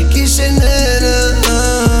Գիշերները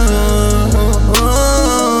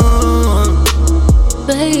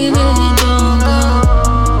Baby don't go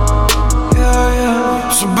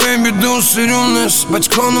So baby դու սիրուն ես Բայց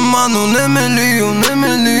քո նման ունեմելի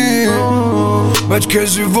Բայց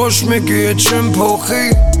քեզի ոչ մեկի հետ չեմ փոխի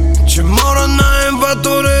Չեմ մորանա են վատ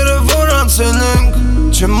օրերը որ անցել ենք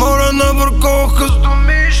Չեմ մորանա որ կողքս դու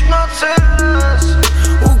միշտ մնացել ես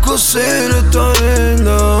Ու քո սերը տարել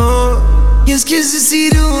Ես քեզի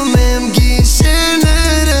սիրում եմ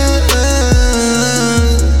գիշերները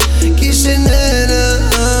Գիշերները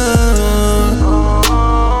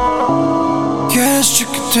Ես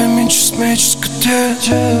չգիտեմ ինչս մեջս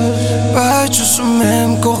կտել Բայց ուզում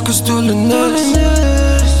եմ կողքս դու լինես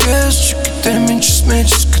Ես չգիտեմ ինչս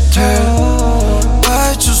մեջս կտել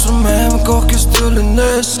Բայց ուզում եմ կողքս դու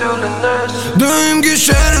լինես Դու իմ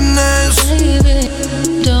գիշերն ես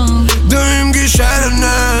Դու իմ գիշերն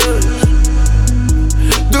ես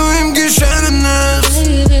Դու իմ գիշերն ես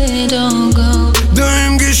Դու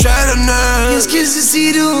իմ գիշերն ես Ես քեզ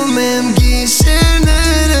սիրում եմ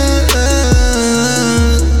գիշերները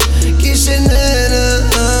Գիշերները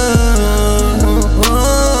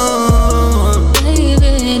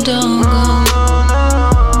Baby don't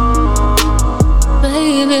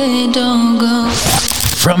go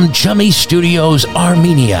From Chummy Studios,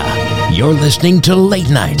 Armenia, you're listening to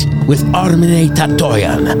Late Night with Armine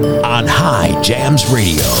Tatoyan on High Jams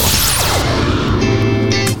Radio.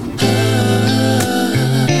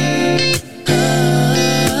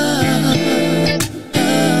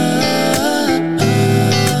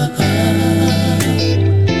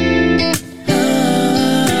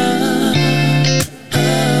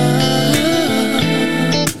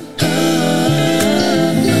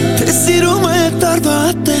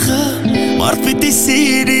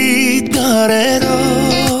 Սիրիդ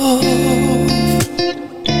կարերով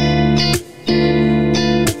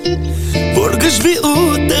Որ գժվի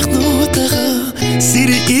ուտեղն ուտեղը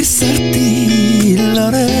Սիրի իր սրտի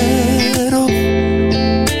լարերով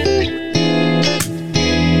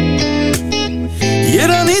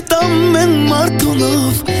Երանի տամեն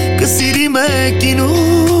մարդունով Կսիրի մեկին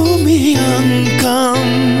ու մի անգամ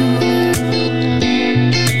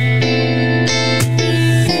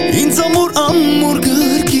Ամուր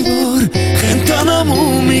գրկի որ խենկանամ ու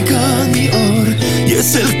մի կանի օր Ես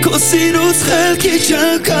էլ քո սիրուց խելքի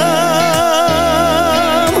չկամ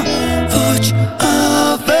Ոչ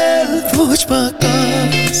ավել, ոչ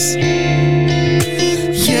պակաս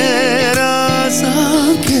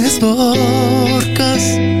Երազանք ես որ կաս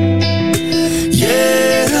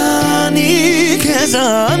Երանի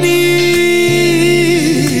քեզանից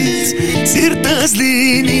Սիրտս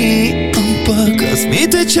լինի Պակաս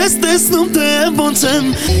միթե չես տեսնում թե ոնց եմ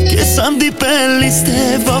Կես անդիպելիս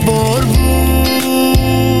թևավորվում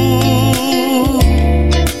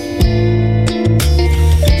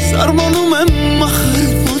Սարմանում եմ ախր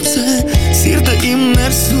ոնց է Սիրտը իմ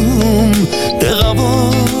ներսում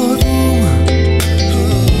տեղավորում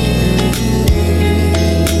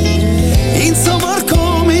Ինձ համար քո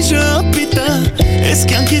միջը պիտը Ես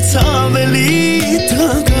կյանքից ավելի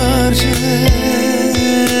թանկարժ է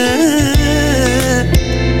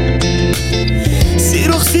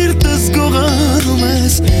Սիրող սիրտս գողանում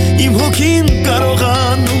ես Իմ հոգին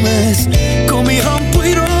կարողանում ես Քո մի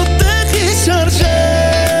համբույրով տեղի շարժել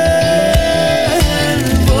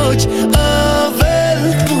Ոչ ավել,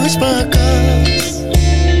 ոչ պակաս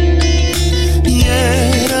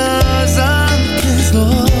Երազանք ես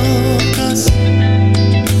ողկաս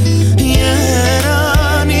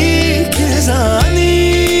Երանի քեզանից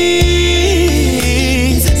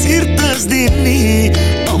Սիրտս դինի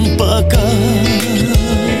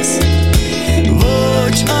ամպակաս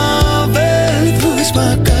Ոչ ավել, ոչ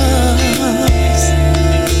պակաս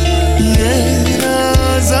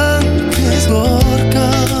Երազանք ես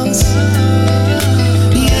ողկաս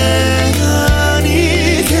Երանի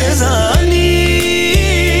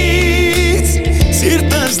քեզանից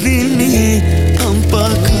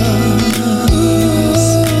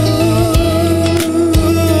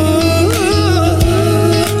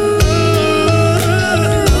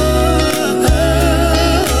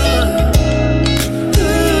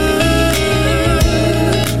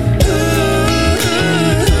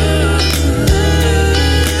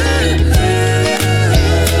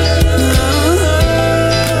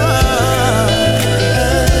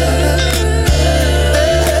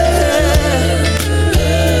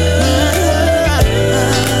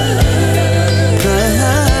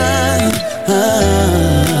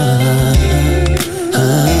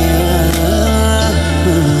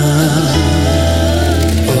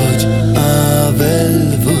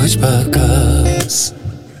ոչ պակաս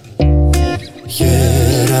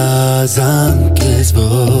Երազանք ես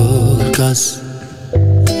որ կաս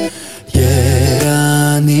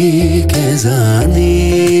Երանի քեզանից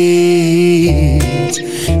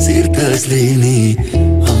Սիրտս լինի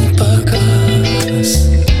անպակաս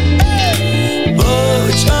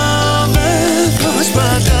Ոչ ամեն ոչ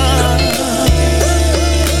պակաս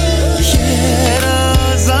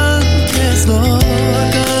Երազանք ես որ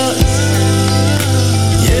կաս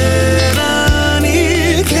Երանի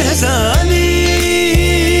քեզանից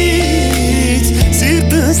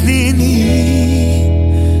Սիրտս լինի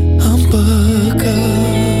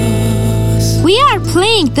We are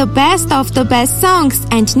playing the best of the best songs,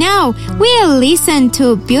 and now we'll listen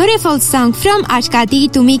to a beautiful song from Ashkadi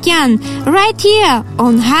Tumikyan right here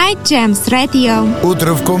on High Gems Radio.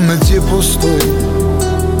 Утро в комнате пустой,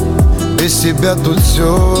 без тебя тут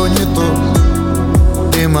все не то.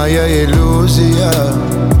 Ты моя иллюзия,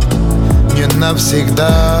 не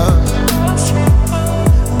навсегда.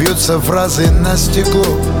 Бьются фразы на стекло,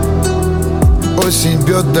 осень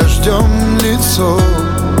бьет дождем лицо.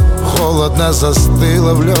 Холодно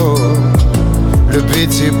застыло в лед, любви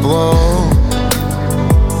тепло.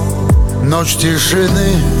 Ночь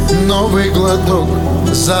тишины, новый глоток,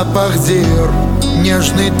 запах дыр,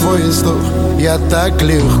 нежный твой вздох. Я так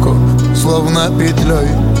легко, словно петлей,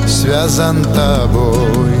 связан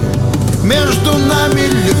тобой. Между нами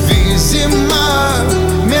любви зима,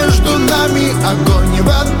 между нами огонь и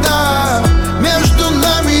вода, между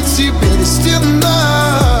нами теперь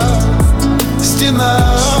стена, стена.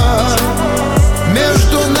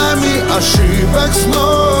 Между нами ошибок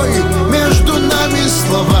зной, между нами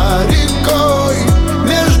слова рекой,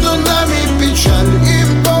 между нами печаль и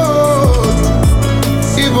боль,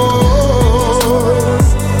 и боль.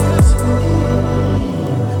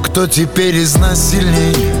 Кто теперь из нас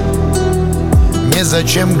сильней?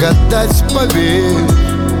 Незачем гадать, поверь.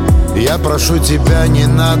 Я прошу тебя, не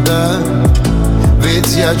надо,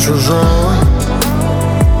 ведь я чужой.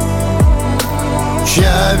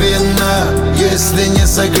 Чья вина, если не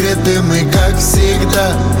согреты мы, как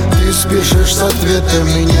всегда? Ты спешишь с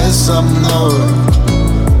ответами не со мной,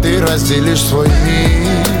 ты разделишь свой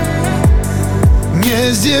мир.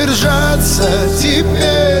 Не сдержаться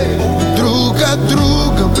теперь, друг от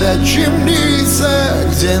друга прячем лица.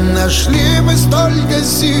 Где нашли мы столько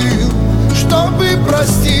сил, чтобы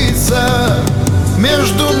проститься?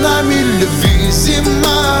 Между нами любви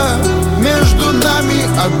зима, между нами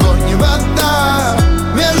огонь и вода,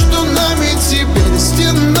 между нами теперь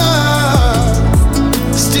стена,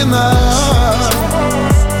 стена.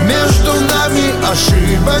 Между нами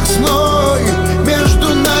ошибок зной, между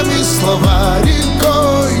нами слова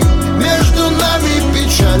рекой, между нами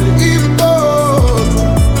печаль и боль,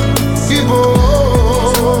 и боль.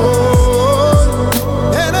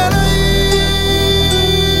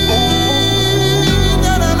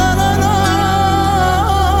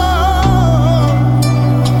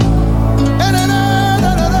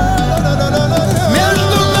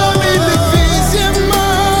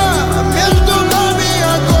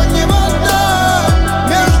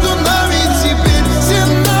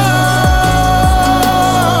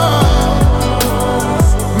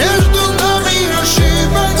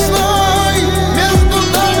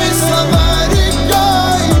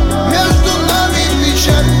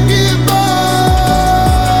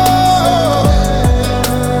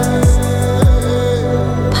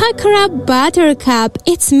 Buttercup,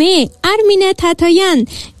 it's me, Armine Tatoyan,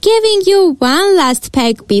 giving you one last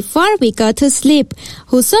pack before we go to sleep.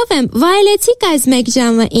 Հուսով եմ վայելեցիք այս մեկ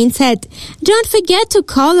ժամը ինձ հետ. Don't forget to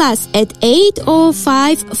call us at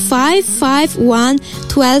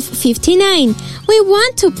 805-551-1259. We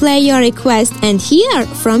want to play your request and hear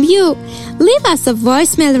from you. Leave us a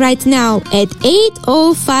voicemail right now at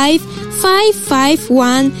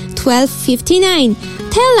 805-551-1259.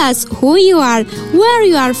 Tell us who you are, where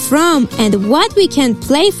you are from, and what we can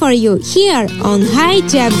play for you here on High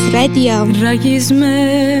Gems Radio.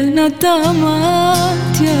 Ραγισμένα τα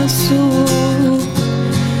μάτια σου,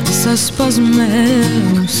 σαν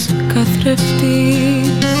σπασμένος καθρεφτής.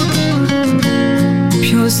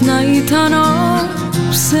 Ποιος να ήταν ο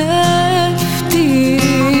ψεύτης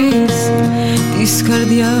της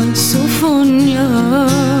καρδιάς σου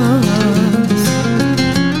φωνιάς?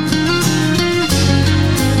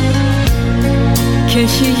 Κι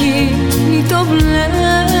έχει γίνει το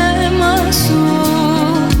βλέμμα σου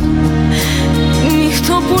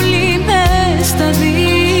νύχτο πουλί μες στα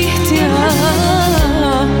δίχτυα,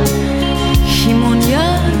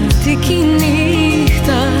 χειμωνιάτικη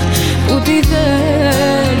νύχτα που τη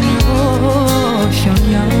δέρνει ο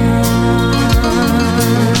χιονιάς.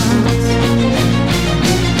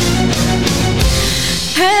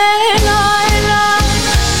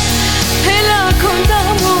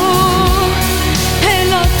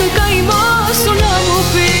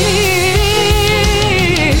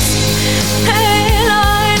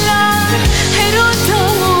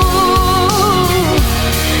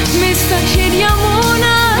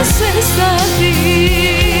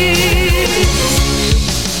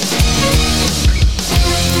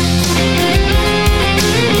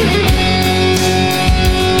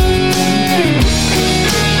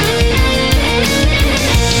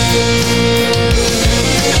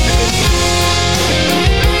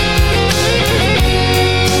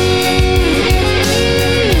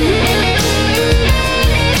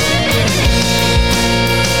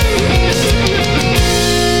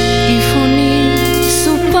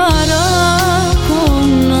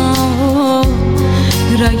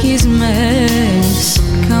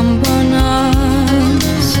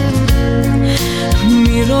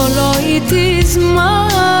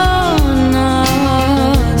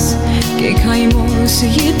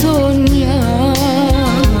 της γειτονιάς.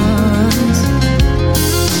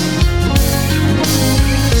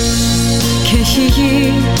 Κι έχει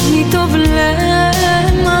γίνει το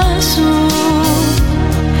βλέμμα σου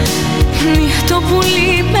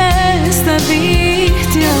νυχτοπουλί μες στα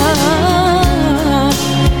δίχτυα,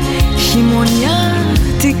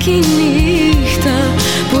 χειμωνιάτικη νύχτα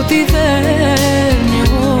που τη δέρνει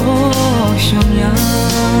ο χιονιάς.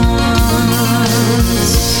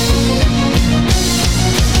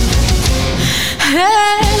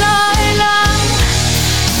 Έλα, έλα,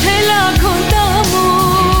 έλα κοντά μου,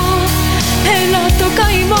 έλα το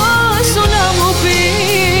καημό σου να μου πεις.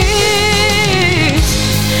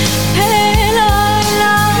 Έλα,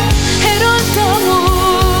 έλα, ερώτα μου,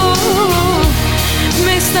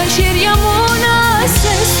 μες στα χέρια μου να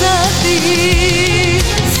σε σταθείς.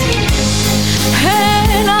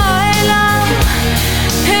 Έλα, έλα,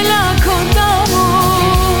 έλα κοντά μου,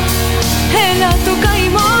 έλα το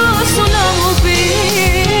καημό σου να μου πεις.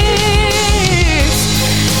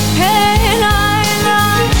 Έλα, έλα,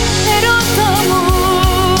 ερώτα μου,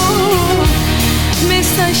 μες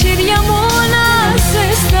στα χέρια μου να σε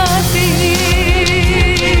σταθείς.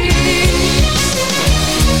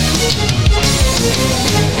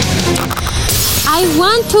 I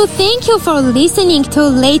want to thank you for listening to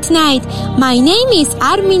Late Night. My name is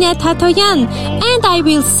Armine Tatoyan and I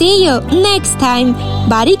will see you next time.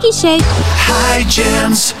 Barikishe. High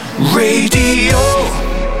Jams Radio.